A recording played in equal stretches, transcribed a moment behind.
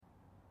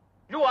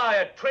You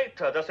are a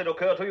traitor, does it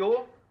occur to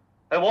you?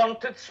 A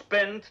wanted,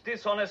 spent,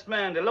 dishonest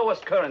man, the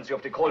lowest currency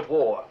of the Cold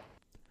War.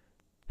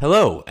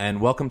 Hello, and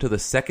welcome to the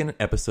second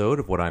episode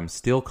of what I'm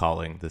still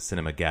calling the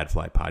Cinema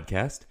Gadfly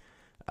podcast.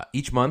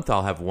 Each month,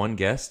 I'll have one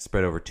guest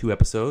spread over 2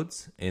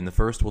 episodes. In the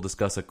first, we'll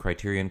discuss a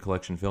Criterion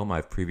Collection film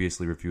I've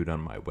previously reviewed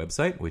on my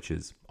website, which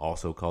is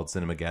also called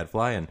Cinema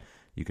Gadfly, and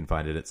you can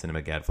find it at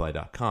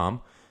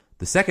cinemagadfly.com.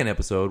 The second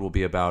episode will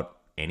be about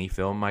any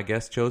film my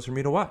guest chose for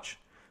me to watch.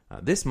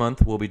 This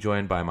month, we'll be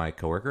joined by my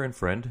coworker and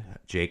friend,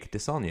 Jake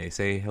Desaulnier.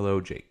 Say hello,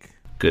 Jake.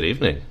 Good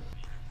evening.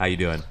 How you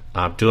doing?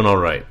 I'm doing all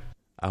right.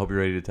 I hope you're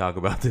ready to talk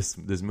about this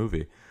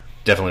movie.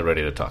 Definitely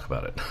ready to talk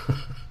about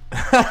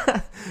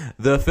it.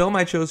 The film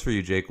I chose for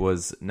you, Jake,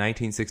 was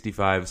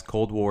 1965's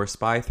Cold War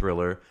spy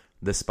thriller,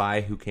 The Spy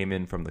Who Came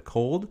In From the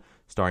Cold,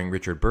 starring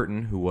Richard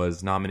Burton, who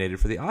was nominated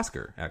for the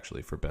Oscar,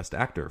 actually, for Best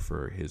Actor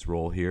for his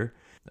role here.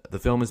 The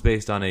film is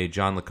based on a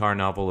John le Carre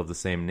novel of the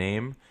same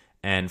name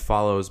and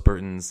follows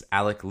Burton's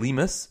Alec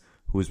Leamas,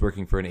 who is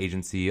working for an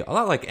agency a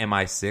lot like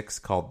MI6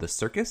 called The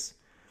Circus.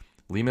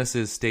 Leamas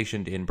is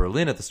stationed in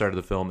Berlin at the start of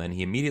the film, and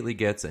he immediately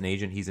gets an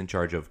agent he's in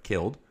charge of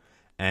killed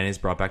and is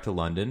brought back to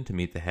London to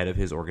meet the head of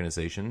his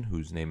organization,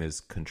 whose name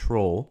is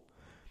Control.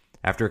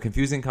 After a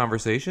confusing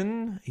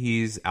conversation,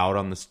 he's out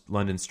on the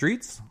London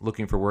streets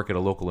looking for work at a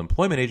local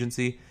employment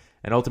agency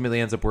and ultimately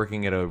ends up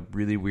working at a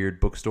really weird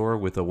bookstore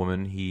with a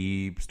woman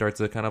he starts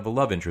a kind of a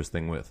love interest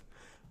thing with.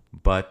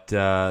 But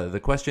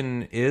the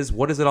question is,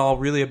 what is it all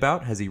really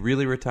about? Has he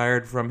really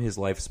retired from his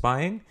life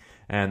spying?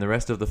 And the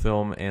rest of the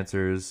film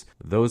answers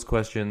those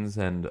questions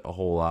and a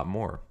whole lot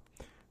more.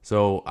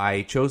 So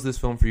I chose this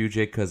film for you,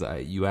 Jake, because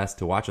you asked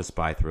to watch a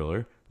spy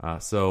thriller.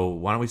 So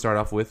why don't we start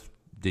off with,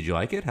 did you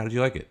like it? How did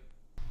you like it?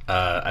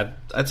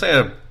 I'd say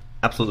I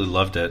absolutely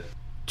loved it.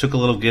 Took a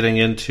little getting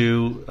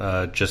into,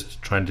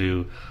 just trying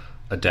to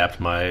adapt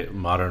my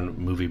modern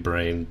movie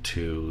brain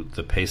to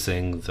the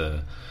pacing,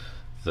 the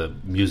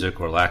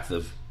music or lack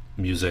of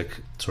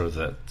music, sort of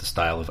the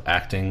style of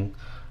acting,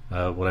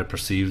 what I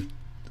perceived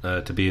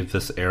to be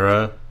this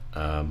era.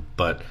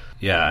 But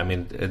yeah, I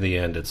mean, in the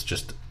end, it's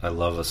just, I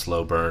love a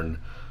slow burn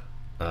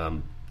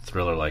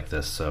thriller like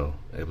this. So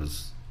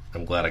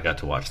I'm glad I got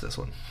to watch this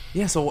one.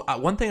 Yeah. So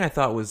one thing I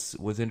thought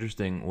was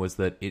interesting was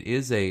that it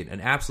is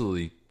an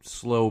absolutely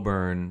slow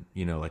burn,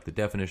 like the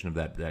definition of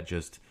that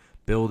just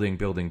building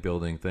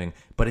thing,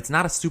 but it's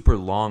not a super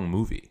long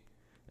movie.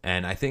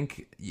 And I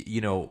think,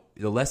 the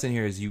lesson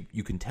here is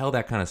you can tell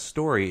that kind of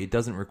story. It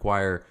doesn't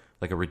require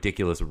like a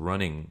ridiculous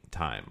running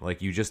time.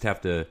 Like you just have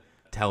to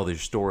tell their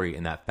story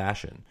in that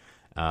fashion.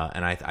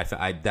 And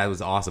I that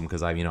was awesome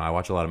because I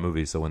watch a lot of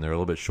movies, so when they're a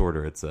little bit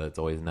shorter, it's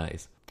always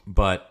nice.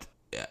 But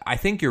I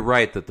think you're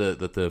right that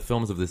the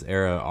films of this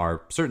era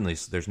are certainly,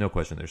 there's no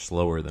question, they're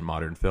slower than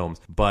modern films.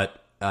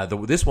 But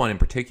this one in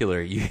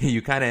particular,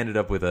 you kind of ended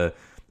up with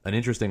an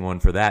interesting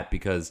one for that,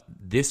 because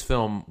this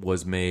film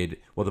was made,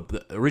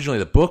 originally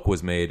the book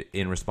was made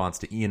in response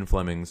to Ian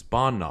Fleming's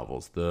Bond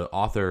novels. The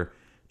author,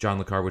 John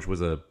le Carre, which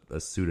was a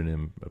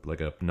pseudonym,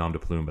 like a nom de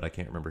plume, but I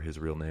can't remember his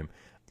real name.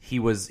 He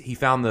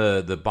found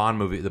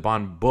the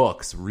Bond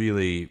books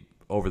really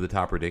over the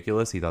top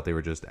ridiculous. He thought they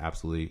were just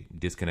absolutely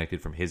disconnected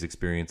from his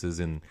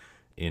experiences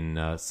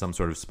in some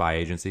sort of spy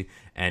agency.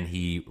 And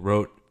he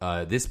wrote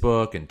this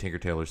book and Tinker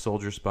Tailor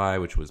Soldier Spy,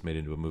 which was made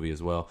into a movie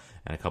as well,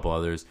 and a couple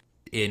others,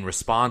 in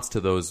response to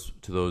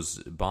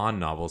those Bond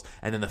novels.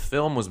 And then the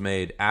film was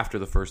made after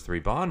the first 3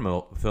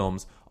 Bond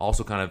films,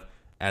 also kind of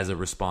as a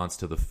response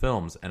to the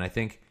films. And I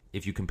think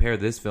if you compare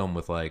this film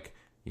with, like,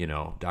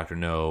 Dr.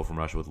 No, From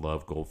Russia with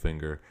Love,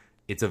 Goldfinger,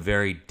 it's a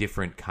very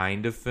different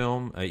kind of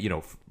film.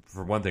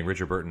 For one thing,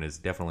 Richard Burton is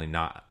definitely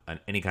not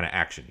any kind of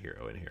action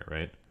hero in here,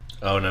 right?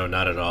 Oh, no,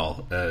 not at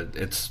all.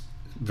 It's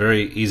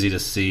very easy to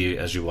see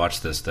as you watch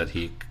this that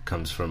he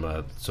comes from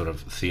a sort of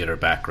theater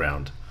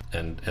background.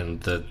 And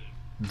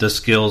the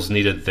skills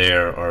needed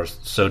there are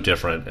so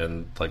different,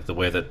 and like the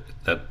way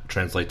that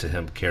translate to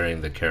him carrying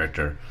the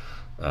character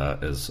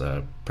is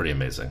pretty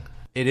amazing.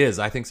 It is.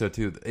 I think so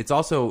too. It's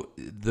also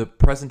the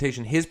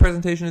presentation. His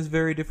presentation is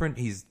very different.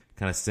 He's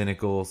kind of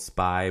cynical,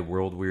 spy,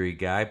 world-weary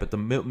guy. But the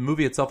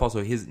movie itself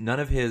also, none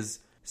of his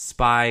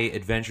spy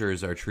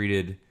adventures are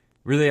treated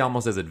really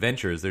almost as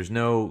adventures. There's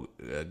no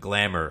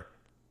glamour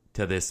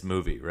to this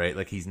movie, right?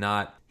 Like this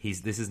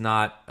is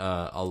not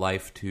a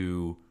life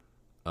to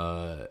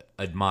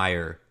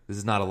admire. This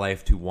is not a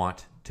life to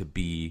want to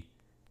be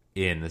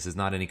in. This is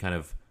not any kind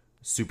of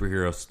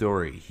superhero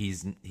story.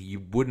 You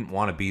wouldn't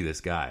want to be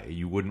this guy.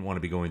 You wouldn't want to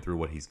be going through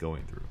what he's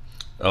going through.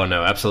 Oh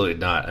no, absolutely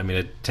not. I mean,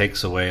 it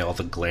takes away all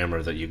the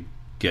glamour that you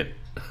get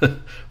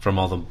from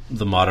all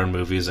the modern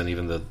movies and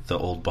even the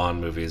old Bond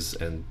movies,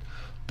 and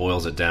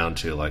boils it down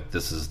to, like,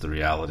 this is the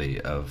reality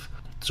of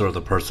sort of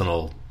the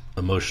personal,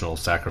 emotional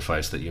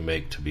sacrifice that you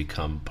make to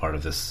become part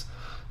of this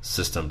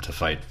system, to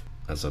fight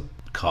as a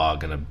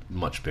cog in a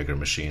much bigger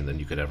machine than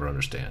you could ever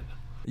understand.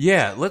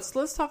 Yeah, let's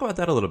talk about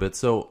that a little bit.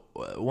 So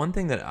one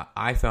thing that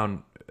I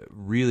found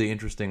really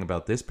interesting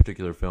about this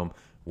particular film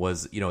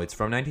was, it's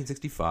from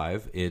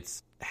 1965.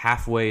 It's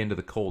halfway into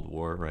the Cold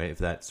War, right? If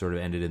that sort of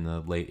ended in the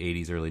late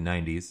 80s, early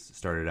 90s,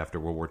 started after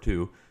World War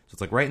II. So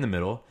it's like right in the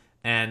middle.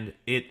 And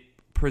it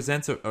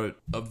presents a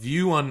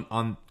view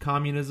on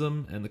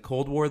communism and the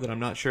Cold War that I'm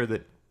not sure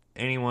that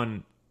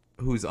anyone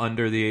who's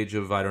under the age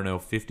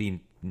of,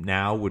 50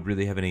 now would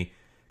really have any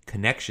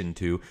connection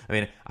to. I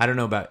mean, I don't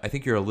know I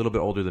think you're a little bit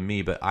older than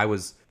me, but I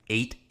was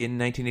 8 in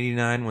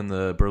 1989 when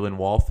the Berlin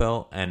Wall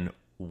fell, and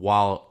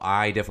while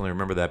I definitely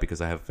remember that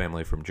because I have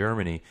family from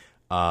Germany,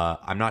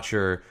 I'm not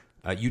sure.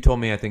 You told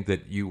me, I think,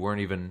 that you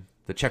weren't even,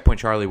 the Checkpoint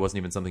Charlie wasn't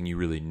even something you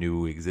really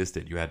knew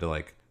existed. You had to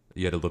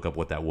look up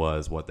what that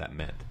was, what that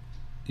meant.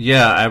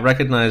 Yeah, I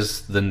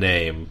recognized the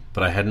name,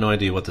 but I had no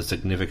idea what the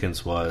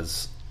significance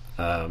was.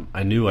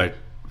 I knew I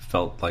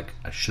felt like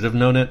I should have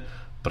known it,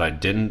 but I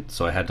didn't,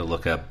 so I had to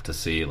look up to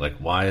see,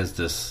 why is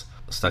this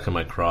stuck in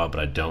my craw, but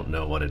I don't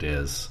know what it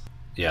is.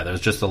 Yeah,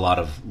 there's just a lot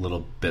of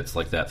little bits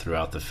like that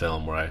throughout the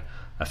film where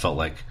I felt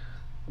like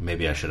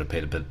maybe I should have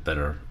paid a bit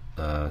better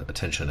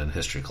attention in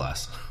history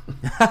class.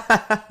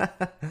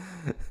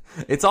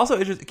 It's also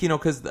interesting,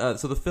 because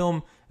so the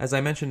film, as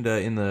I mentioned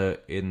in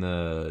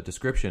the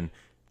description,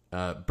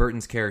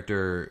 Burton's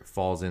character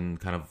falls in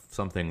kind of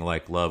something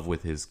like love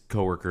with his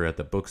coworker at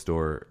the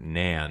bookstore,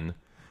 Nan,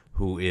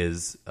 who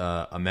is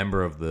a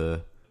member of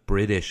the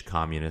British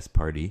Communist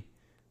Party,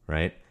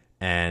 right?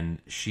 And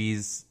she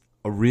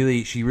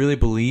really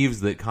believes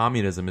that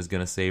communism is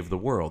going to save the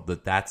world,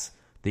 that's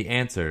the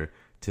answer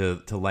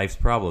to life's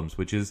problems,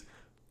 which is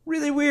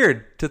really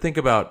weird to think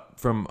about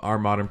from our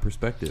modern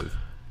perspective.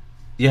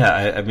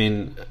 Yeah, I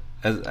mean,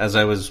 as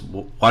I was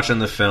watching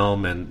the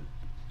film and,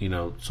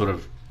 sort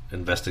of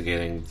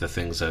investigating the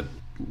things that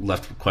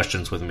left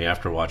questions with me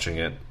after watching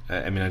it,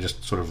 I mean, I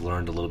just sort of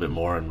learned a little bit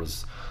more and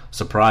was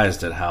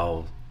surprised at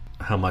how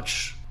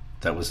much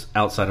that was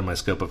outside of my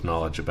scope of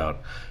knowledge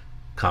about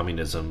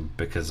communism,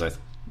 because I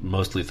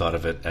mostly thought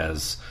of it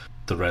as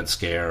the Red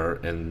Scare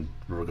in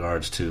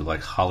regards to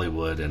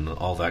Hollywood and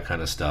all that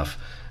kind of stuff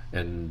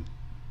and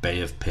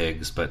Bay of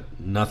Pigs, but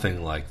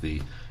nothing like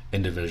the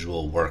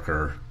individual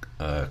worker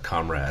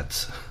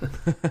comrades.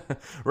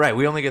 Right,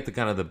 we only get the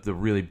kind of the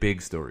really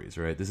big stories,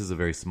 right? This is a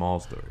very small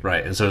story.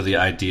 Right, and sort of the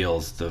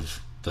ideals, the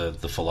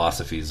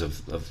philosophies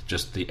of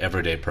just the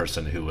everyday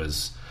person who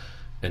was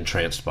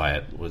entranced by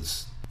it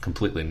was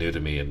completely new to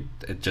me, and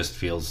it just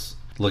feels,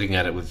 looking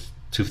at it with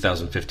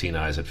 2015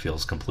 eyes, it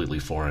feels completely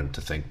foreign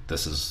to think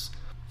this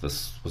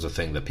was a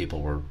thing that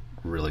people were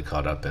really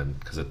caught up in,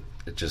 because it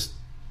just,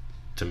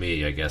 to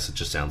me, I guess it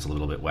just sounds a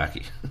little bit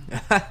wacky.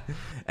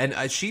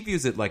 And she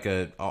views it like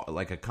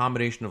a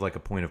combination of a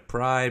point of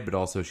pride, but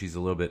also she's a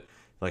little bit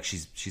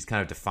she's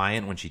kind of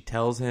defiant when she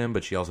tells him,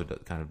 but she also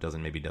kind of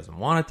doesn't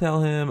want to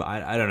tell him.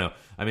 I don't know.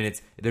 I mean,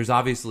 there's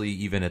obviously,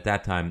 even at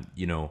that time,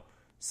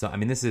 so I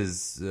mean, this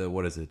is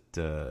what is it,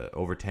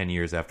 over 10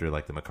 years after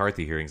the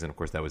McCarthy hearings, and of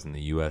course that was in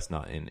the U.S.,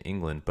 not in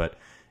England. But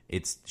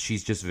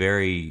she's just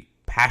very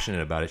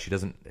passionate about it.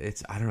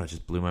 I don't know. It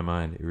just blew my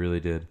mind. It really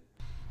did.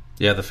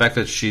 Yeah, the fact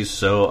that she's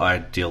so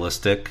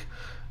idealistic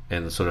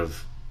and sort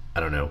of, I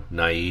don't know,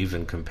 naive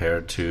and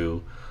compared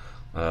to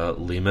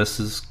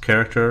Lemus's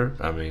character,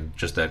 I mean,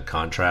 just that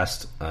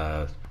contrast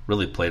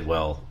really played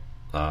well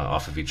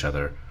off of each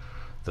other.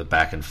 The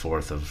back and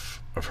forth of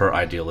her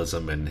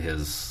idealism and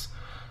his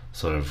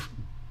sort of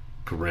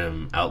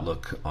grim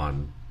outlook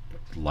on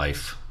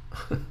life.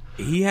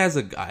 He has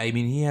a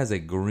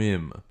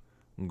grim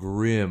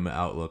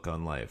outlook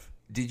on life.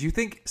 Did you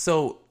think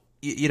so?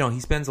 He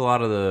spends a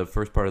lot of the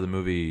first part of the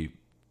movie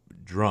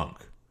drunk,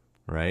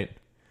 right?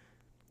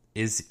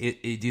 Do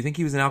you think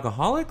he was an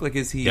alcoholic?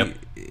 Is he? Yep.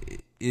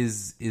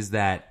 Is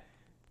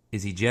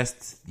he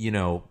just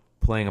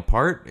playing a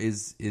part?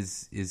 Is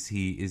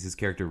his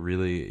character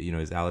really,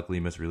 is Alec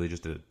Lemus really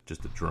just a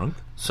drunk?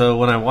 So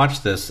when I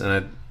watched this,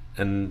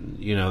 and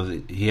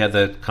he had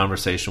that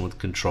conversation with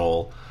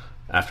Control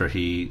after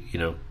he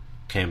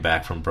came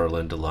back from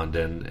Berlin to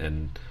London,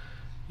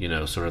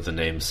 and sort of the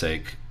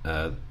namesake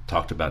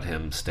talked about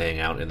him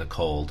staying out in the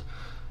cold.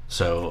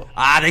 So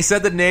they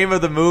said the name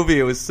of the movie.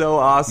 It was so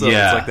awesome.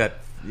 Yeah. It's like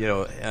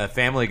that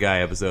Family Guy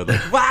episode.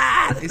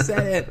 Wow, they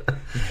said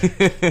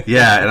it.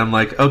 Yeah, and I'm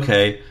like,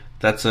 okay,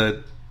 that's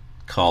a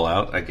call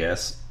out, I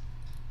guess.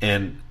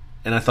 And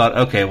I thought,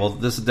 okay, well,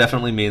 this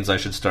definitely means I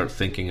should start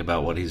thinking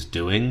about what he's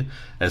doing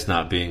as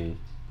not being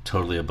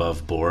totally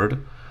above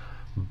board.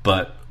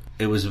 But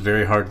it was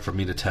very hard for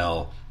me to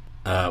tell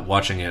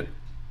watching it,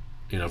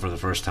 for the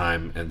first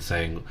time, and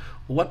saying,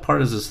 what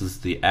part of this is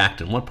the act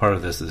and what part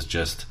of this is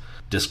just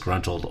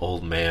disgruntled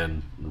old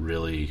man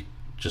really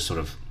just sort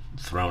of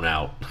thrown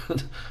out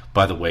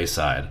by the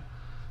wayside.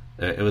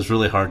 It was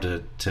really hard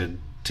to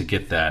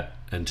get that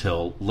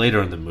until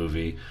later in the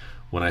movie,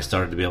 when I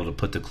started to be able to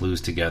put the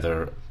clues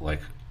together,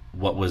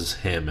 what was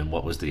him and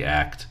what was the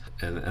act.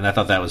 And I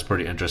thought that was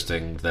pretty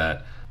interesting,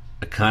 that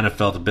I kind of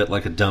felt a bit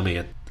like a dummy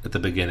at the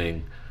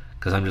beginning,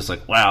 because I'm just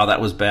like, wow,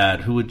 that was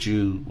bad.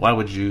 Why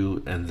would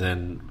you? And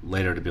then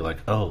later to be like,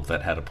 oh,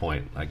 that had a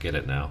point. I get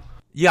it now.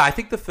 Yeah, I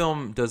think the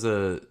film does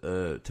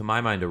to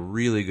my mind, a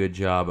really good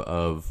job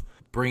of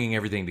bringing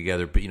everything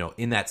together, but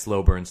in that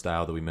slow burn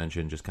style that we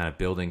mentioned, just kind of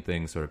building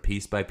things sort of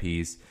piece by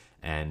piece.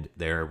 And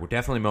there were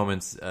definitely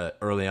moments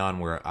early on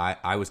where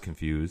I was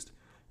confused.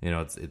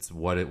 It's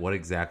what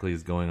exactly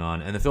is going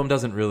on, and the film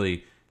doesn't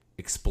really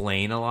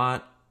explain a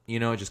lot. It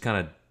just kind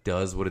of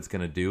does what it's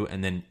going to do,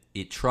 and then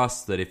it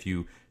trusts that if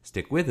you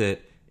stick with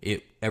it,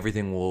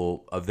 everything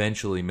will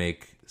eventually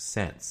make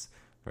sense,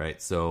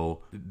 right?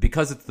 So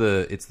because it's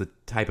the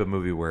type of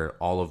movie where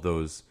all of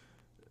those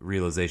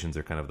realizations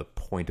are kind of the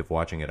point of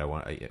watching it,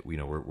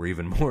 we're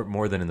even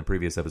more than in the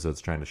previous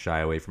episodes trying to shy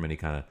away from any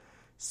kind of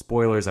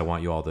spoilers. I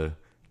want you all to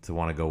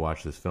want to go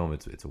watch this film.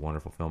 It's a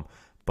wonderful film,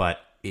 but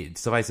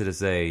suffice it to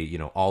say,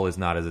 all is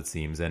not as it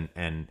seems,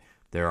 and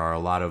there are a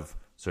lot of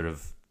sort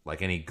of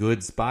like any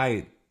good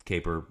spy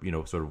caper,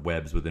 sort of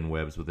webs within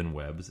webs within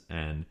webs,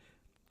 and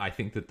I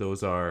think that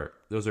those are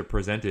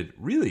presented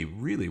really,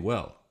 really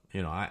well.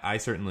 I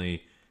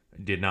certainly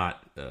did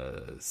not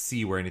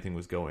see where anything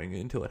was going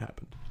until it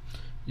happened.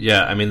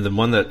 Yeah, I mean, the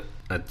one that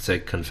I'd say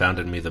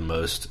confounded me the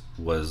most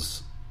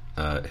was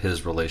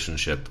his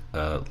relationship,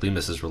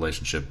 Lemus's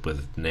relationship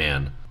with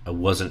Nan. I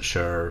wasn't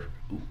sure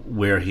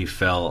where he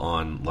fell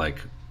on,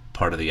 like,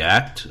 part of the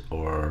act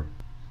or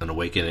an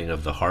awakening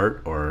of the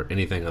heart or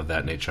anything of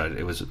that nature.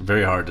 It was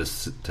very hard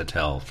to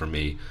tell for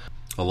me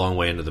a long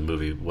way into the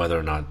movie whether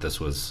or not this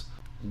was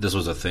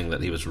a thing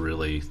that he was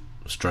really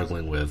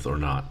struggling with or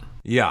not.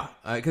 Yeah,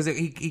 because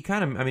he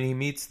kind of, he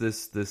meets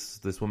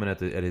this woman at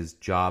his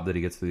job that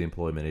he gets through the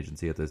employment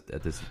agency at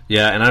this.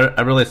 Yeah, and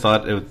I really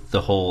thought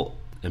the whole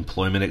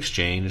employment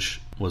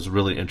exchange was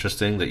really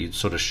interesting, that you'd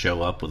sort of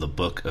show up with a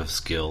book of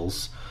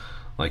skills,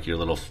 like your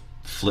little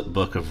flip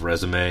book of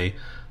resume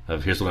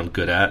of here's what I'm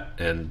good at,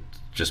 and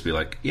just be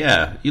like,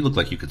 yeah, you look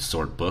like you could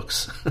sort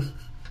books.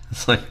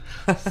 It's like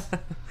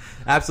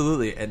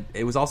absolutely. And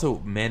it was also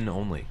men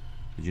only.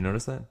 Did you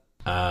notice that?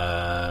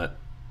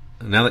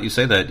 Now that you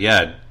say that,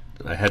 yeah,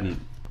 I hadn't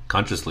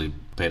consciously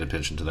paid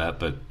attention to that,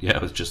 but yeah,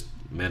 it was just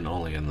men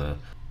only in the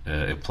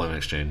employment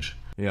exchange.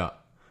 Yeah.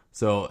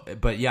 So,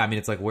 but yeah,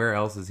 it's like, where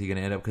else is he going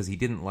to end up? Because he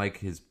didn't like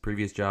his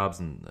previous jobs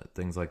and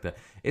things like that.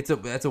 It's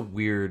a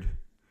weird.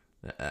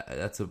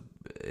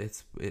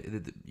 It's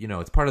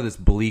part of this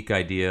bleak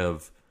idea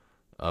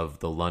of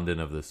the London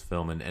of this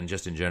film, and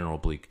just in general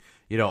bleak.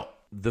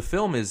 The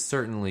film is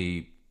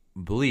certainly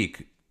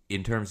bleak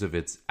in terms of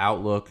its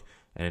outlook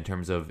and in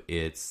terms of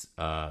its,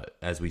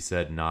 as we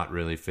said, not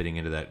really fitting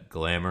into that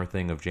glamour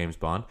thing of James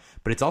Bond.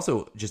 But it's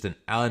also just an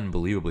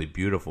unbelievably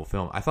beautiful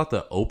film. I thought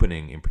the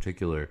opening in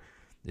particular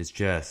is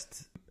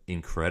just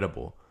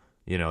incredible.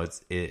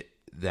 There's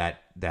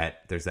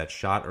that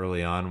shot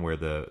early on where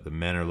the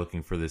men are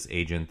looking for this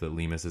agent that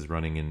Lemus is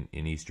running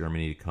in East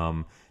Germany to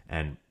come,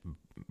 and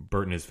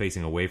Burton is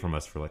facing away from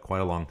us for like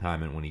quite a long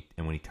time, and when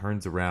he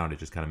turns around, it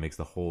just kind of makes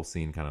the whole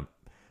scene kind of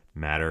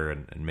matter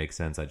and make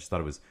sense. I just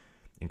thought it was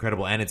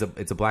incredible, and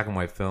it's a black and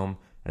white film,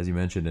 as you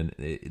mentioned, and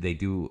they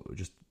do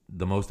just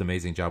the most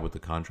amazing job with the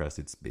contrast.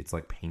 It's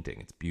like painting.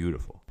 It's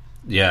beautiful.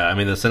 Yeah,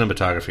 the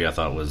cinematography I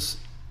thought was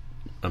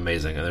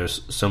amazing, and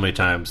there's so many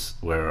times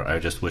where I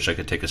just wish I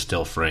could take a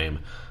still frame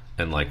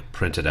and like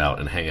print it out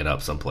and hang it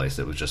up someplace.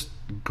 It was just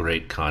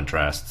great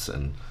contrasts,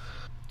 and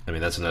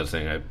that's another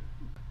thing. I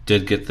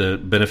did get the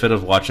benefit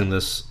of watching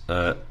this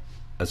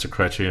as a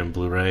Criterion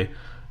Blu-ray,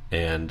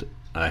 and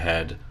I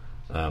had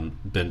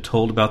been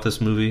told about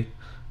this movie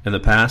in the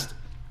past,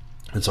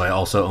 and so I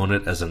also own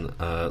it as an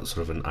sort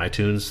of an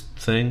iTunes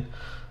thing.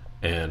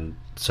 And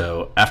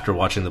so after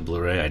watching the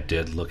Blu-ray, I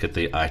did look at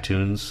the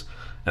iTunes,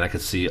 and I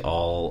could see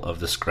all of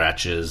the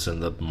scratches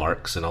and the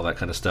marks and all that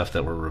kind of stuff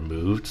that were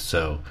removed.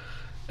 So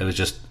it was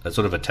just a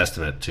sort of a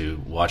testament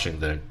to watching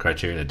the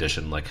Criterion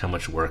edition, like how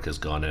much work has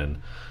gone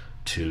in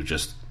to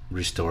just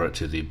restore it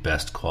to the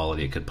best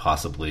quality it could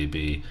possibly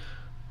be,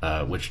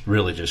 which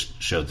really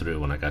just showed through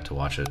when I got to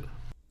watch it.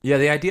 Yeah,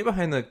 the idea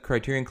behind the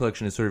Criterion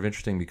Collection is sort of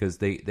interesting because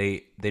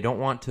they don't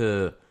want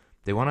to.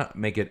 They want to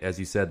make it, as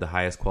you said, the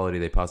highest quality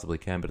they possibly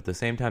can, but at the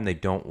same time, they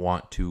don't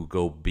want to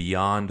go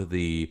beyond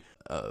the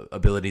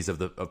abilities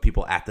of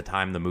people at the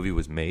time the movie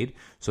was made.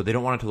 So they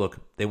don't want it to look.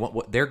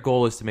 Their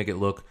goal is to make it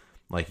look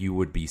like you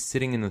would be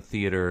sitting in the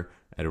theater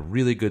at a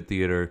really good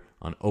theater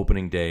on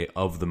opening day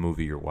of the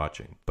movie you're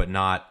watching, but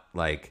not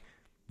like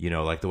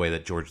like the way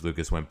that George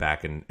Lucas went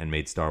back and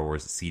made Star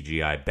Wars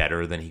CGI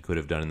better than he could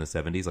have done in the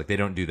 70s. Like, they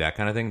don't do that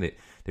kind of thing. They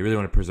really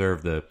want to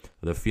preserve the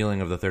feeling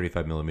of the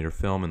 35mm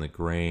film and the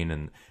grain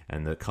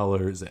and the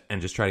colors,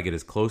 and just try to get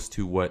as close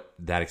to what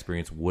that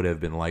experience would have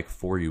been like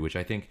for you, which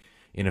I think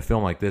in a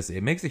film like this,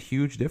 it makes a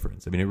huge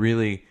difference. It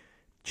really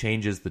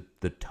changes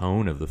the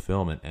tone of the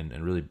film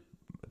and really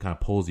kind of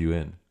pulls you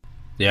in.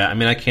 Yeah,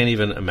 I can't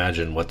even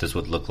imagine what this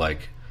would look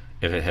like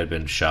if it had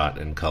been shot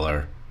in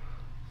color.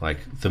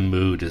 Like, the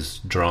mood is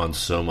drawn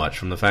so much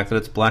from the fact that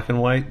it's black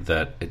and white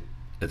that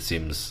it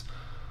seems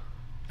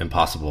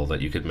impossible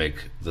that you could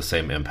make the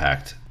same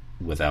impact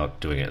without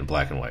doing it in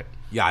black and white.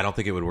 Yeah, I don't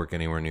think it would work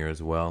anywhere near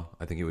as well.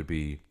 I think it would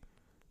be,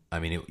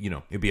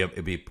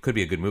 it could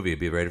be a good movie. It'd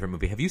be a very different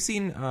movie. Have you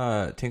seen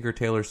Tinker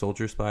Tailor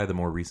Soldier Spy, the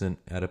more recent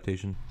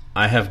adaptation?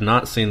 I have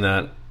not seen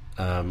that.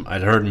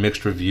 I'd heard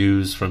mixed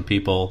reviews from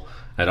people.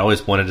 I'd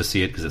always wanted to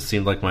see it because it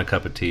seemed like my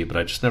cup of tea, but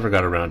I just never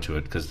got around to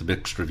it because the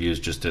mixed reviews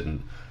just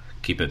didn't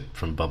keep it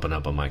from bumping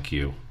up on my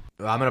queue.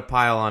 I'm going to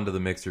pile onto the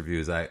mixed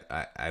reviews.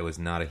 I was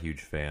not a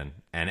huge fan.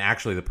 And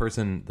actually, the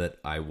person that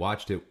I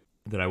watched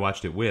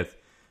it with,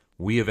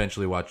 we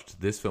eventually watched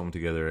this film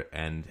together,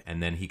 and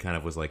then he kind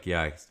of was like,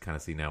 yeah, I kind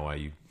of see now why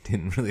you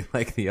didn't really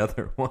like the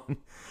other one.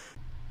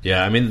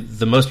 Yeah, I mean,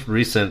 the most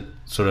recent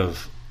sort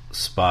of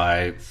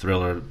spy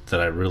thriller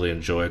that I really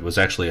enjoyed was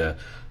actually a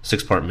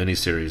 6-part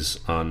miniseries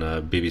on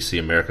BBC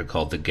America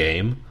called The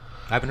Game.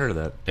 I haven't heard of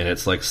that. And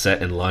it's like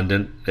set in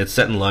London. It's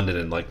set in London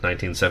in like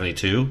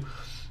 1972,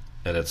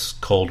 and it's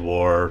Cold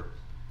War,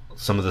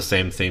 some of the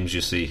same themes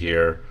you see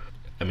here.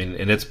 I mean,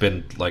 and it's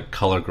been like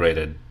color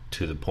graded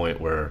to the point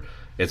where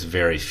it's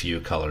very few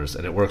colors,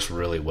 and it works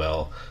really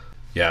well.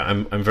 Yeah,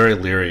 I'm very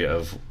leery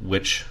of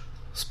which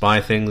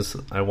spy things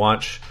I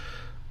watch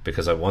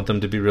because I want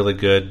them to be really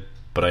good,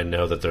 but I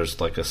know that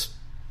there's like a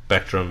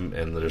spectrum,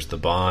 and there's the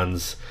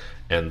Bonds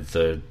and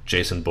the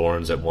Jason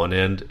Bournes at one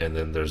end, and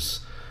then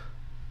there's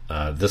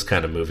this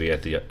kind of movie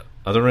at the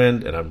other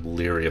end, and I'm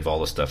leery of all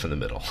the stuff in the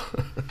middle.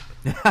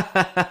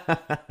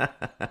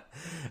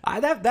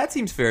 That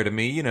seems fair to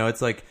me. You know,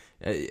 it's like,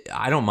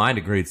 I don't mind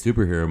a great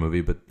superhero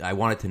movie, but I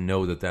wanted to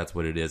know that that's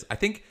what it is. I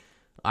think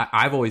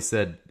I've always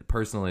said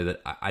personally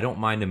that I don't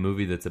mind a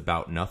movie that's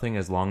about nothing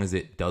as long as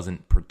it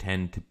doesn't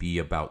pretend to be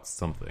about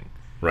something.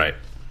 Right.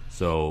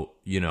 So,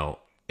 you know,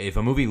 if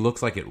a movie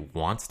looks like it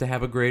wants to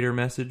have a greater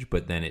message,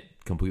 but then it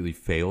completely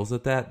fails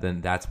at that,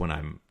 then that's when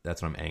I'm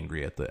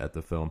angry at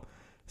the film.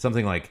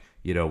 Something like,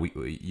 you know,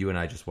 you and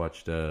I just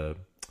watched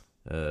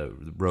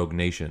Rogue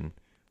Nation,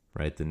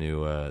 right? The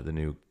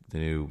new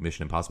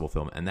Mission Impossible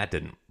film, and that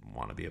didn't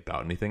want to be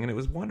about anything, and it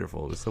was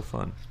wonderful. It was so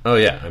fun. Oh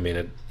yeah, I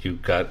mean, you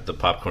got the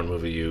popcorn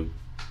movie you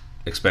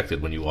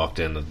expected when you walked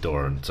in the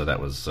door, and so that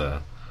was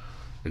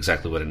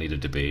exactly what it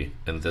needed to be.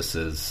 And this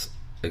is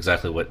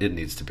exactly what it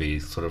needs to be,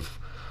 sort of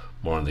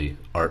more on the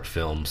art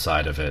film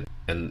side of it.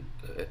 And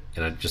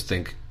I just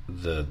think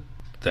the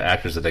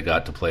actors that they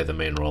got to play the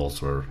main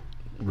roles were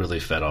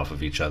really fed off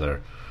of each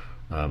other.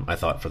 I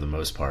thought for the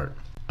most part,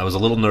 I was a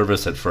little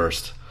nervous at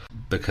first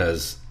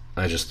because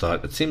I just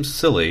thought it seems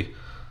silly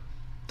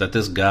that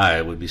this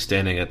guy would be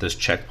standing at this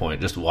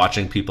checkpoint just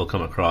watching people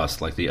come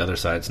across, like the other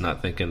side's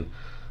not thinking,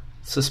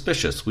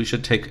 suspicious, we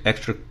should take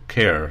extra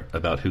care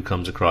about who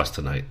comes across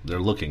tonight. They're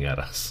looking at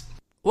us.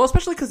 Well,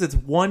 especially because it's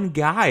one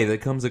guy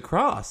that comes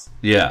across.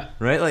 Yeah.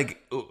 Right?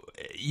 Like,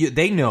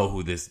 they know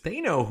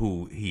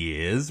who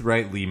he is,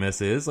 right?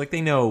 Lemus is. Like,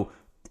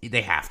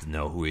 they have to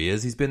know who he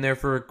is. He's been there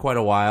for quite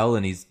a while,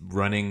 and he's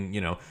running,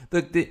 you know,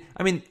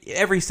 I mean,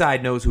 every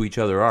side knows who each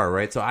other are,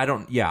 right? So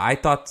I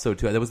thought so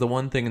too. That was the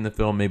one thing in the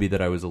film maybe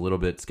that I was a little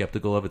bit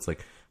skeptical of. It's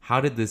like,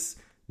 how did this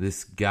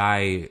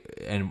guy,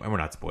 and we're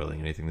not spoiling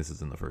anything, this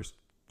is in the first,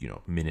 you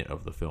know, minute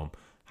of the film.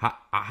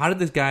 How did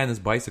this guy on this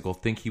bicycle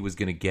think he was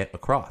going to get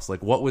across? Like,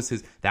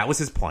 that was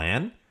his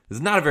plan? This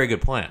is not a very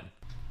good plan.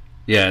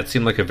 Yeah, it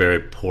seemed like a very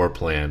poor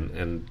plan,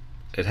 and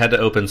it had to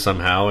open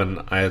somehow, and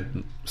I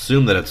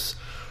assume that it's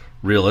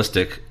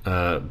realistic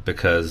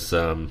because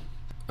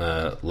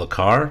Le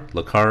Carre,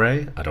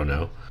 I don't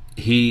know.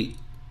 He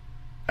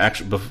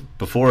actually,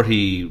 before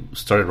he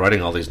started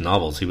writing all these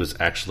novels, he was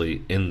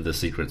actually in the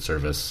Secret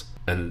Service,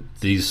 and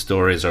these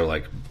stories are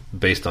like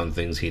based on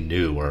things he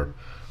knew,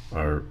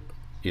 or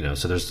you know.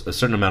 So there's a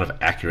certain amount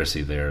of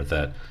accuracy there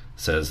that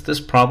says this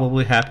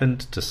probably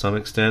happened to some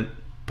extent,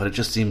 but it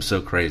just seems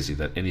so crazy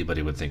that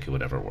anybody would think it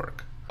would ever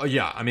work. Oh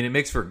yeah, I mean, it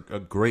makes for a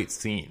great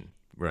scene,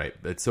 right?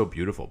 It's so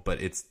beautiful,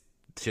 but it's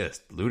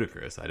just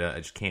ludicrous. I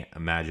just can't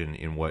imagine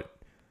in what.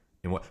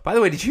 By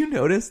the way, did you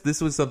notice this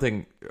was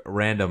something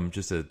random?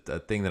 Just a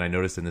thing that I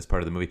noticed in this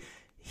part of the movie.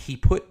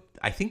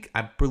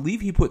 I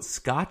believe he put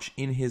scotch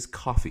in his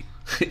coffee.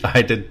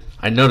 I did.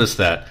 I noticed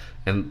that,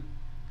 and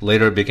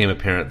later it became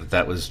apparent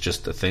that was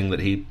just a thing that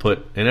he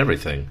put in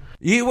everything.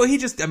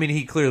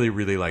 He clearly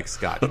really likes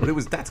scotch,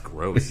 but that's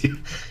gross.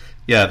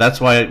 Yeah, that's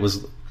why it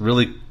was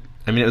really.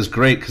 I mean, it was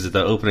great because at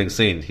the opening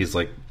scene, he's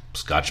like,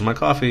 "Scotch in my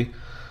coffee."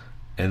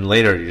 And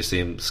later you see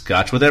him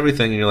scotch with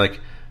everything, and you're like,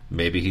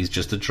 maybe he's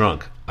just a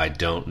drunk. I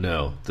don't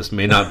know. This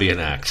may not be an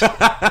act.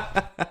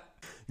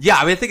 Yeah,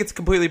 I mean, I think it's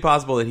completely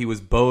possible that he was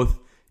both,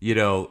 you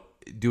know,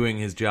 doing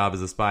his job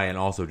as a spy and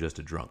also just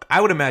a drunk. I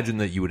would imagine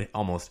that you would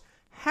almost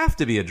have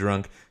to be a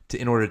drunk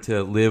in order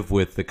to live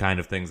with the kind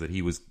of things that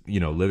he was, you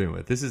know, living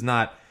with. This is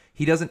not.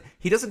 He doesn't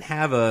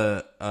have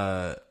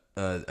a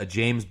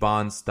James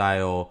Bond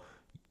style,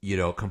 you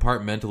know,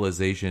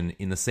 compartmentalization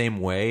in the same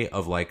way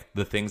of like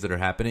the things that are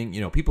happening.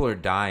 You know, people are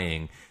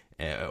dying,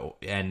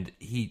 and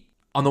he,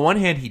 on the one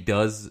hand, he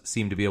does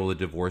seem to be able to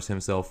divorce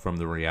himself from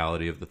the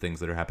reality of the things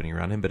that are happening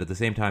around him, but at the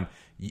same time,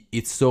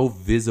 it's so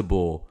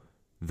visible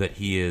that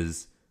he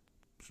is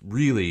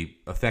really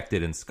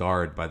affected and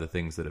scarred by the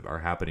things that are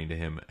happening to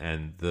him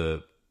and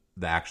the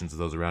actions of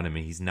those around him.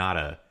 And he's not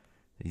a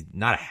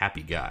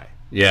happy guy.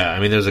 Yeah, I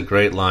mean, there's a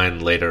great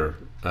line later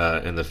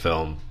in the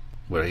film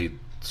where he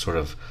sort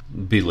of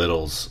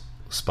belittles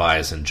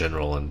spies in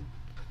general, and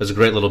there's a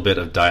great little bit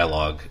of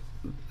dialogue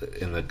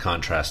in the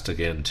contrast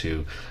again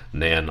to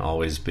Nan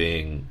always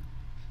being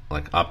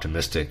like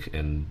optimistic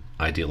and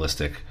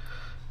idealistic,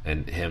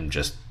 and him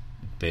just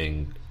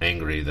being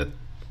angry that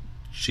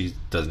she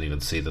doesn't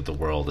even see that the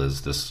world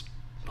is this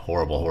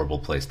horrible, horrible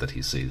place that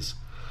he sees.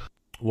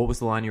 What was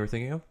the line you were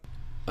thinking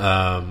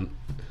of?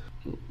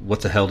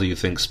 What the hell do you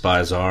think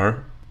spies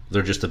are?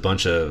 They're just a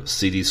bunch of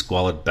seedy,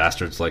 squalid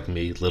bastards like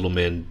me, little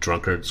men,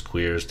 drunkards,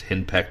 queers,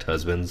 henpecked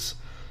husbands,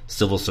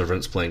 civil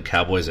servants playing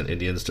cowboys and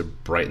Indians to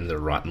brighten their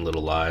rotten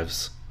little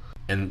lives.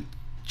 And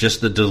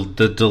just the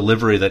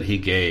delivery that he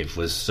gave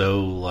was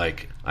so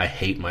like, I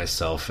hate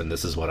myself and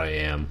this is what I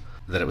am,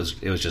 that it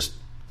was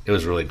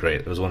really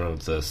great. It was one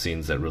of the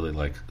scenes that really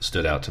like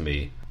stood out to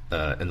me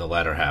in the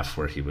latter half,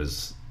 where he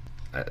was,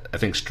 I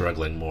think,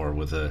 struggling more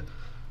with the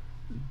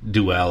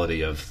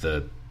duality of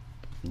the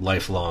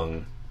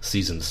lifelong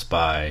seasoned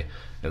spy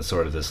and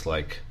sort of this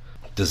like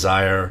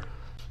desire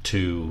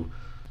to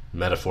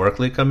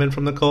metaphorically come in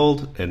from the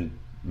cold and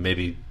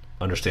maybe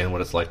understand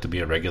what it's like to be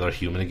a regular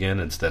human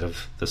again instead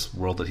of this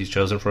world that he's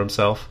chosen for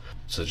himself.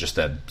 So just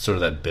that sort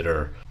of that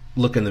bitter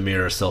look in the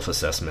mirror,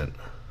 self-assessment,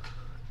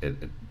 it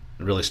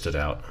really stood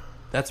out.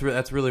 That's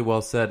really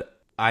well said.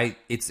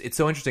 It's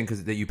so interesting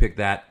because that you picked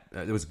that.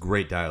 It was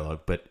great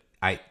dialogue, but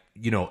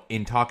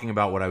in talking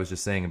about what I was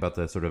just saying about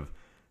the sort of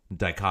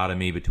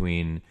dichotomy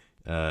between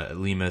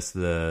Lemus,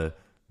 the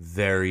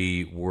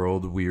very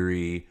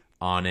world-weary,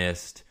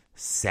 honest,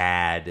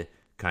 sad,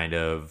 kind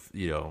of,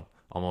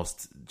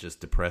 almost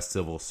just depressed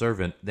civil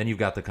servant. Then you've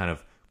got the kind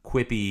of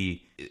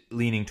quippy,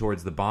 leaning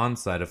towards the Bond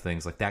side of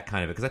things, like that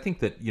kind of it. Because I think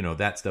that,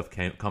 that stuff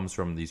comes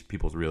from these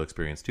people's real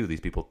experience, too.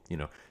 These people,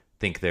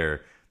 think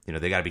they're,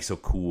 they got to be so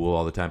cool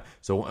all the time.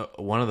 So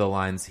one of the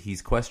lines,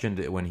 he's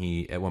questioned when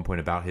he, at one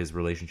point, about his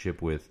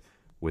relationship with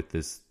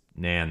this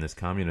Nan, this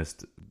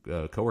communist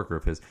coworker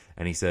of his,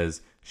 and he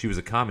says, she was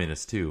a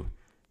communist, too.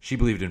 She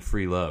believed in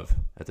free love.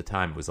 At the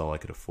time, it was all I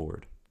could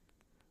afford.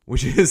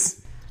 Which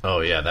is...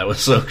 Oh, yeah, that was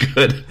so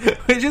good.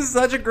 Which is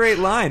such a great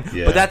line.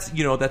 Yeah. But that's,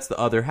 that's the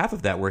other half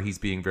of that, where he's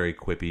being very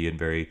quippy and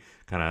very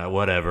kind of,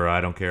 whatever, I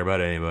don't care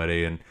about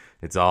anybody, and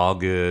it's all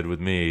good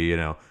with me,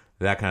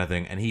 that kind of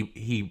thing. And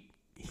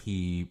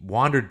he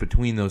wandered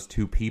between those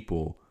two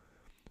people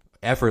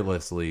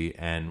effortlessly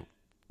and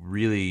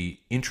really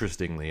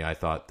interestingly, I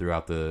thought,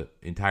 throughout the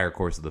entire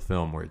course of the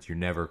film, where you're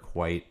never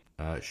quite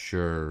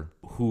sure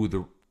who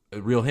the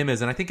real him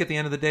is. And I think at the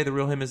end of the day, the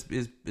real him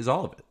is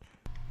all of it.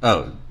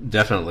 Oh,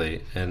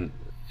 definitely. And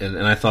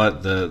I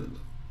thought the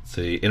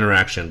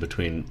interaction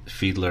between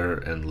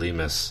Fiedler and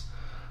Lemus,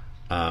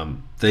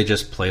 they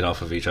just played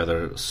off of each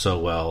other so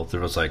well.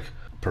 There was like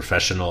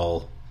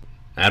professional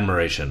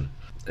admiration.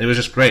 It was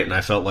just great, and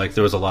I felt like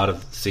there was a lot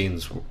of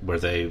scenes where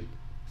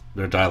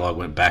their dialogue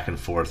went back and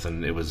forth,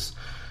 and it was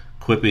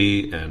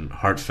quippy and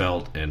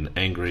heartfelt and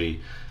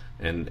angry,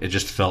 and it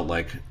just felt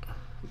like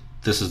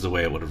this is the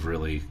way it would have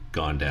really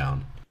gone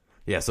down.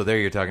 Yeah, so there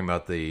you're talking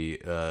about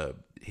the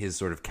his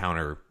sort of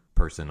counter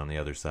person on the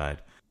other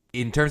side.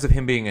 In terms of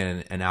him being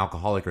an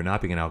alcoholic or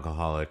not being an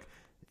alcoholic,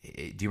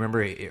 do you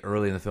remember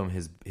early in the film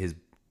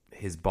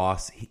his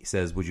boss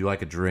says, "Would you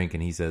like a drink?"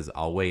 And he says,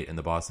 "I'll wait." And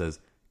the boss says,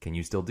 "Can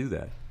you still do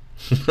that?"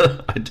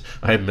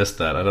 I missed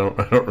that. I don't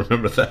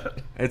remember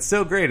that. It's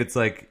so great. It's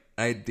like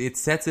it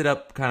sets it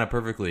up kind of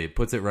perfectly. It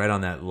puts it right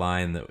on that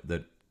line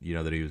that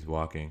he was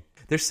walking.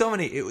 There's so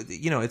many.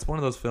 It's one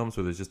of those films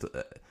where there's just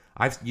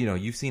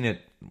you've seen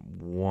it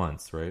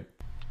once, right?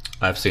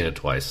 I've seen it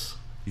twice.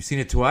 You've seen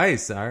it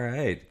twice. All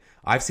right.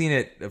 I've seen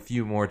it a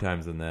few more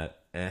times than that,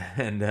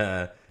 and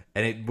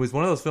it was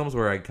one of those films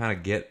where I kind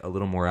of get a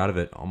little more out of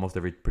it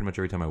pretty much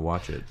every time I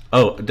watch it.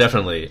 Oh,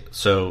 definitely.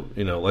 So,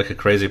 like a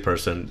crazy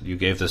person, you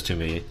gave this to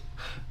me,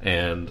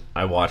 and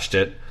I watched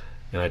it,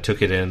 and I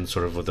took it in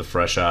sort of with the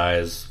fresh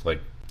eyes.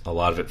 Like, a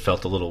lot of it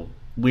felt a little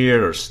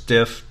weird or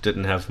stiff,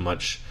 didn't have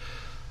much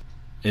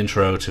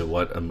intro to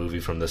what a movie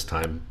from this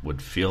time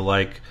would feel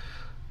like,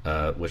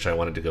 which I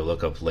wanted to go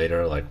look up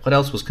later. Like, what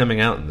else was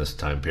coming out in this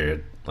time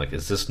period? Like,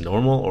 is this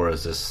normal, or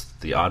is this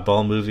the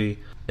oddball movie?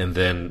 And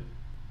then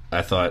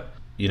I thought,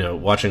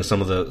 watching some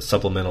of the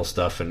supplemental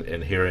stuff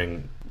and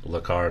hearing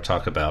Le Carre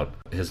talk about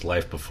his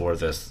life before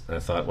this, I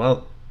thought,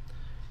 well,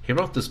 he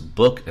wrote this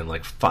book in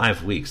like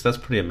 5 weeks. That's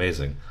pretty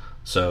amazing.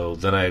 So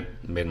then I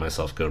made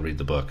myself go read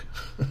the book.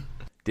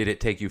 Did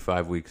it take you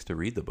 5 weeks to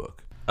read the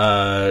book?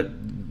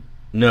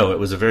 No, it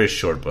was a very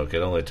short book.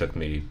 It only took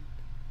me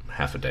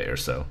half a day or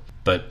so.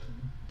 But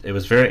it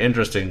was very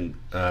interesting.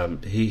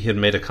 He had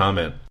made a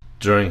comment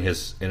during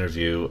his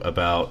interview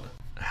about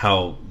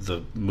how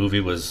the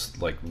movie was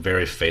like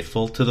very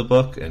faithful to the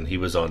book, and he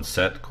was on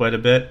set quite a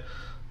bit.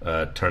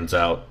 Turns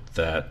out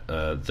that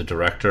the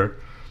director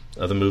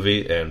of the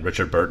movie and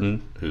Richard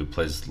Burton, who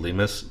plays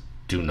Lemus,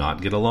 do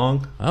not get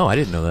along. Oh, I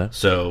didn't know that.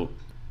 So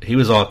he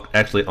was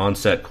actually on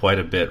set quite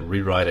a bit,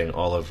 rewriting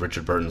all of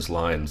Richard Burton's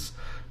lines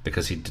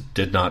because he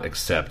did not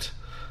accept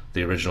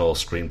the original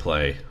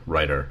screenplay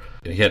writer.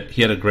 He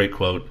had a great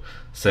quote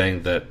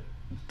saying that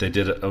they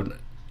did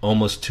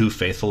almost too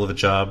faithful of a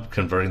job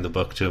converting the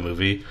book to a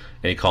movie,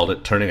 and he called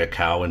it Turning a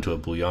Cow into a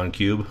Bouillon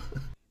Cube.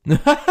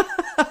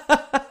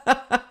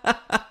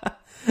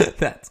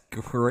 That's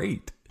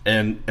great.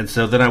 And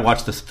so then I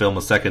watched this film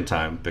a second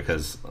time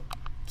because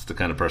it's the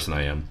kind of person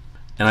I am.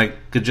 And I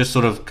could just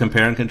sort of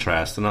compare and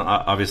contrast. And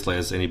obviously,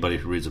 as anybody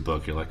who reads a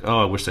book, you're like,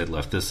 oh, I wish they'd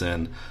left this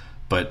in.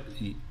 But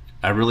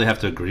I really have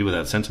to agree with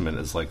that sentiment.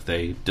 It's like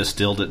they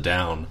distilled it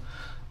down.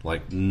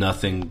 Like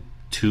nothing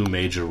too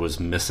major was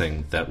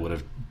missing that would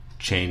have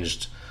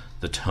changed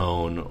the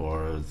tone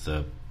or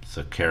the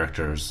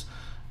characters.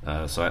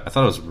 So I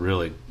thought it was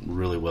really,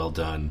 really well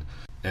done.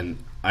 And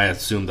I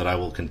assume that I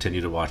will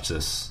continue to watch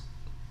this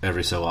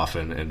every so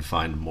often and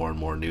find more and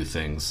more new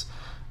things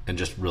and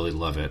just really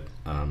love it.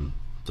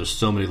 There's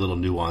so many little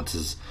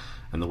nuances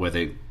and the way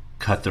they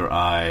cut their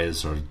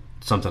eyes or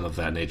something of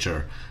that nature.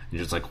 And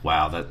you're just like,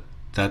 wow,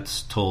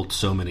 that's told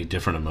so many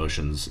different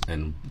emotions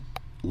in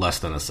less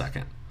than a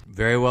second.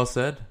 Very well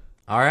said.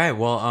 All right.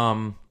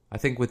 Well, I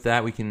think with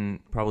that, we can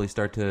probably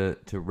start to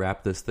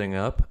wrap this thing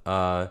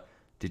up.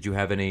 Did you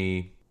have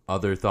any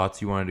other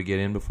thoughts you wanted to get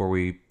in before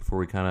we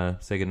kind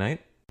of say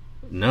goodnight?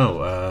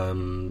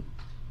 No.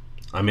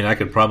 I mean, I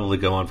could probably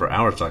go on for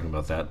hours talking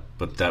about that,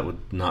 but that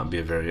would not be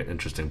a very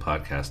interesting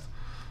podcast.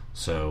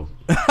 So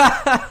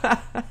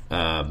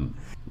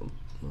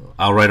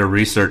I'll write a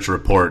research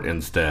report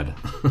instead.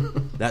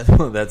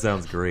 That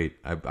sounds great.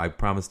 I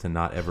promise to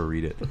not ever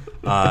read it.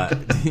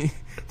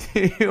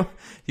 Do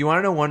you want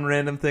to know one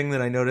random thing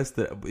that I noticed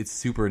that it's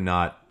super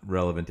not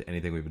relevant to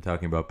anything we've been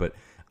talking about, but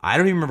I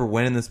don't even remember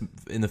when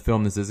in the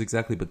film this is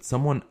exactly, but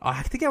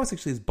I think I was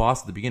actually his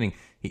boss at the beginning.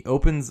 He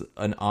opens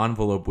an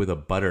envelope with a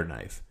butter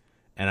knife.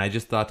 And I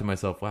just thought to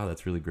myself, wow,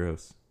 that's really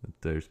gross.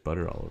 There's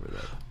butter all over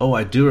that. Oh,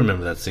 I do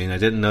remember that scene. I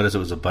didn't notice it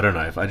was a butter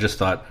knife. I just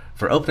thought,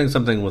 for opening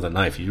something with a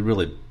knife, you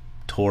really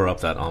tore up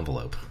that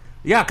envelope.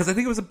 Yeah, because I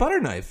think it was a butter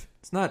knife.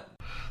 It's not...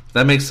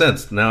 That makes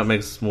sense. Now it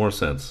makes more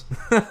sense.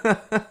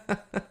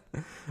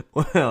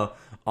 Well,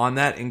 on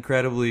that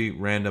incredibly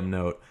random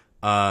note,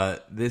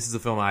 this is a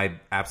film I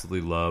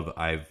absolutely love.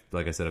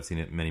 Like I said, I've seen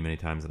it many, many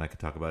times, and I could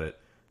talk about it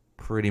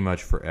pretty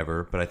much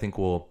forever. But I think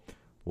we'll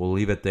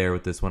leave it there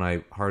with this one.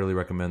 I heartily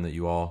recommend that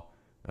you all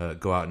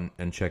go out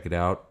and check it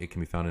out. It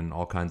can be found in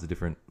all kinds of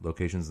different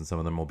locations, and some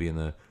of them will be in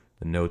the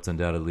notes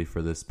undoubtedly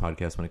for this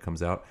podcast when it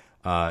comes out.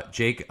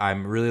 Jake,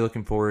 I'm really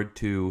looking forward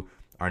to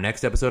our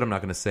next episode. I'm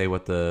not going to say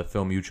what the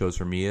film you chose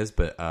for me is,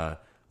 but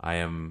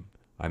I'm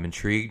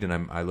intrigued,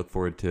 and I look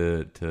forward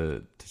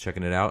to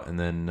checking it out and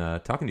then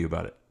talking to you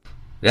about it.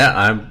 Yeah,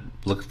 I'm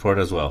looking forward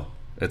as well.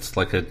 It's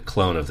like a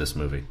clone of this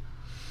movie.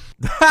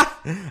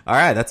 All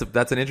right,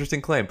 that's an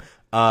interesting claim.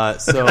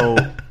 So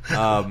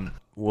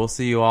we'll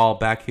see you all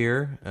back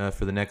here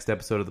for the next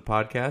episode of the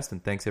podcast,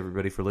 and thanks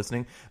everybody for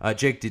listening.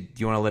 Jake, do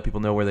you want to let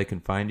people know where they can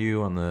find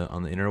you on the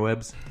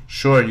interwebs?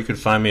 Sure, you can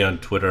find me on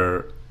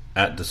Twitter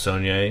at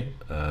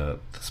Desaulniers,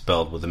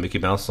 spelled with a Mickey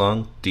Mouse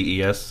song,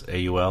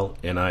 DESAULNIERS.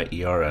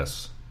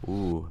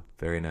 Ooh,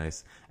 very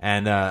nice.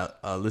 And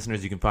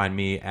listeners, you can find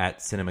me at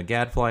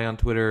CinemaGadfly on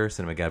Twitter,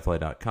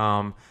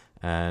 cinemagadfly.com.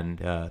 And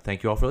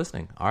thank you all for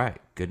listening. All right,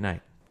 good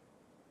night.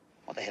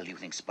 What the hell do you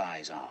think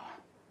spies are?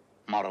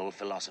 Moral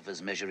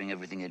philosophers measuring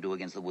everything they do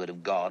against the word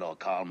of God or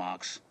Karl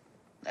Marx?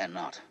 They're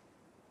not.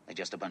 They're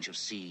just a bunch of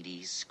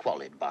seedy,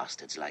 squalid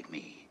bastards like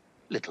me.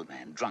 Little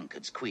men,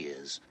 drunkards,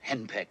 queers,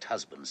 henpecked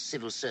husbands,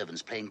 civil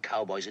servants playing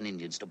cowboys and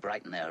Indians to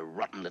brighten their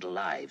rotten little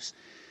lives.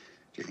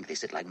 Do you think they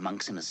sit like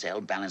monks in a cell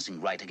balancing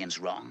right against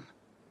wrong?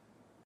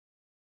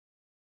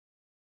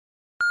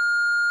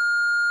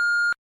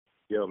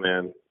 Yo,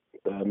 man,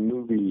 the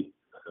movie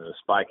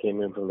Spy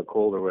Came In From the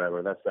Cold or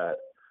whatever, that's that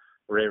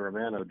Ray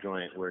Romano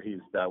joint where he's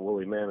that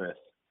woolly mammoth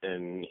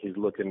and he's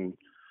looking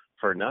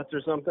for nuts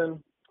or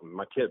something.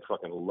 My kid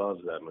fucking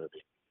loves that movie.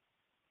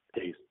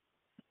 Peace.